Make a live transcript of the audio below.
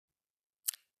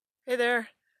Hey there,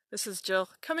 this is Jill,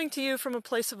 coming to you from a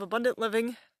place of abundant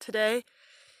living today.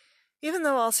 Even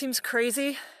though all seems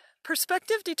crazy,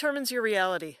 perspective determines your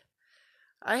reality.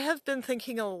 I have been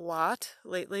thinking a lot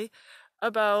lately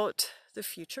about the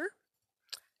future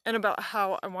and about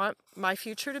how I want my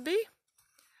future to be,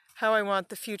 how I want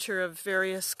the future of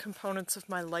various components of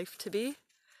my life to be.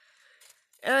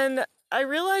 And I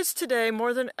realized today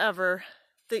more than ever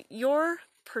that your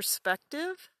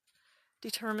perspective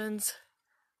determines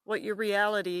what your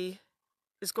reality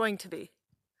is going to be.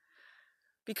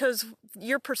 Because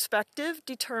your perspective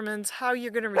determines how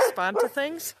you're going to respond to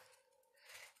things,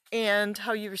 and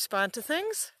how you respond to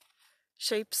things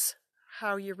shapes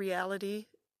how your reality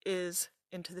is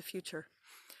into the future.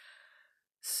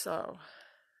 So,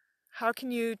 how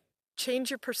can you change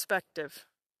your perspective?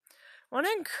 I want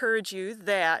to encourage you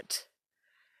that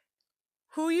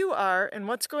who you are and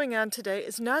what's going on today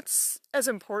is not as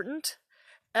important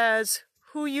as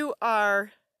who you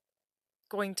are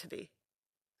going to be.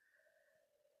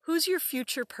 Who's your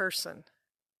future person?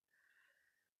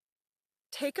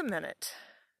 Take a minute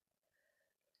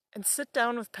and sit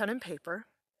down with pen and paper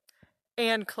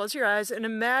and close your eyes and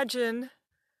imagine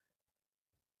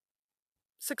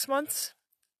 6 months,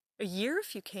 a year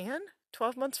if you can,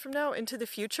 12 months from now into the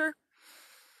future.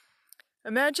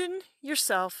 Imagine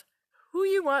yourself who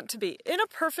you want to be in a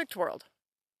perfect world.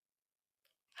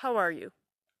 How are you?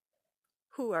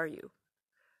 Who are you?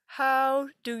 How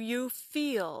do you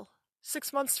feel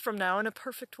 6 months from now in a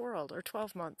perfect world, or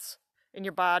 12 months? In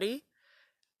your body?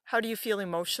 How do you feel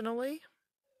emotionally?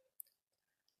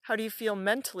 How do you feel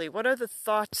mentally? What are the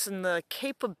thoughts and the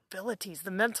capabilities,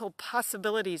 the mental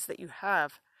possibilities that you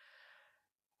have?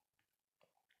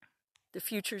 The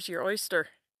future's your oyster.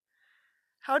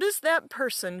 How does that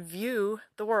person view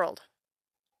the world?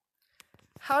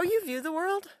 How you view the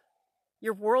world,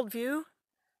 your worldview,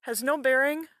 has no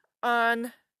bearing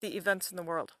on the events in the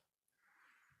world.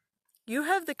 You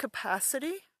have the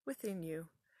capacity within you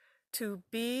to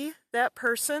be that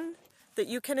person that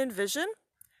you can envision.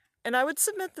 And I would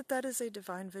submit that that is a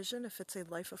divine vision if it's a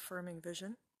life-affirming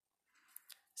vision.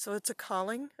 So it's a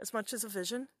calling as much as a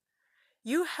vision.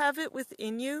 You have it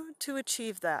within you to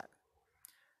achieve that.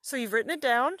 So you've written it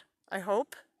down, I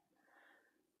hope.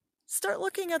 Start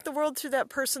looking at the world through that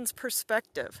person's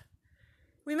perspective.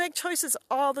 We make choices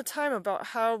all the time about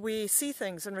how we see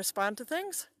things and respond to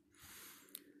things.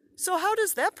 So how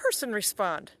does that person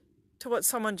respond to what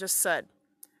someone just said?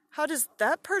 How does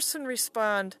that person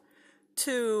respond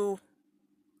to,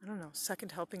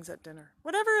 second helpings at dinner?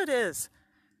 Whatever it is,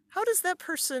 how does that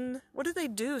person, what do they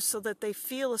do so that they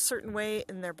feel a certain way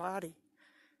in their body?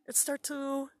 And start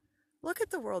to look at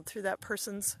the world through that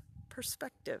person's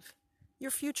perspective.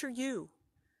 Your future you.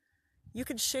 You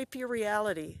can shape your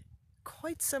reality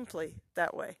quite simply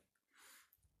that way.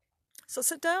 So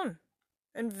sit down,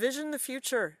 envision the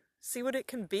future, see what it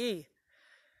can be.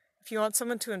 If you want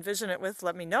someone to envision it with,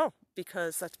 let me know,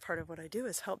 because that's part of what I do,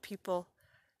 is help people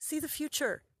see the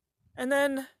future and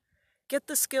then get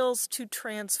the skills to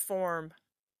transform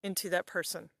into that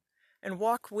person and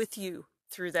walk with you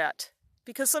through that.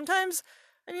 Because sometimes,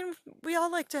 we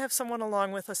all like to have someone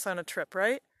along with us on a trip,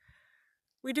 right?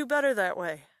 We do better that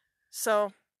way.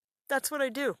 So that's what I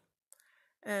do.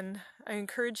 And I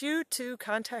encourage you to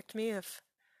contact me if,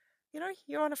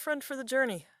 you want a friend for the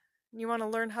journey and you want to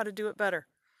learn how to do it better.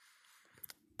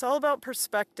 It's all about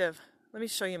perspective. Let me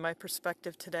show you my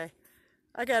perspective today.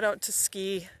 I got out to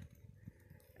ski,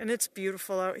 and it's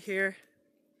beautiful out here.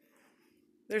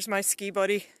 There's my ski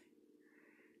buddy.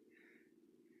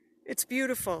 It's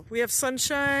beautiful. We have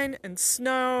sunshine and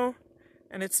snow,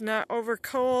 and it's not over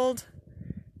cold,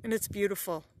 and it's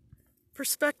beautiful.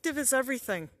 Perspective is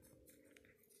everything.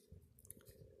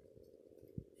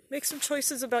 Make some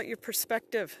choices about your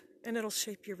perspective, and it'll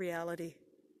shape your reality.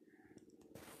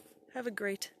 Have a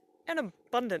great and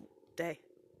abundant day.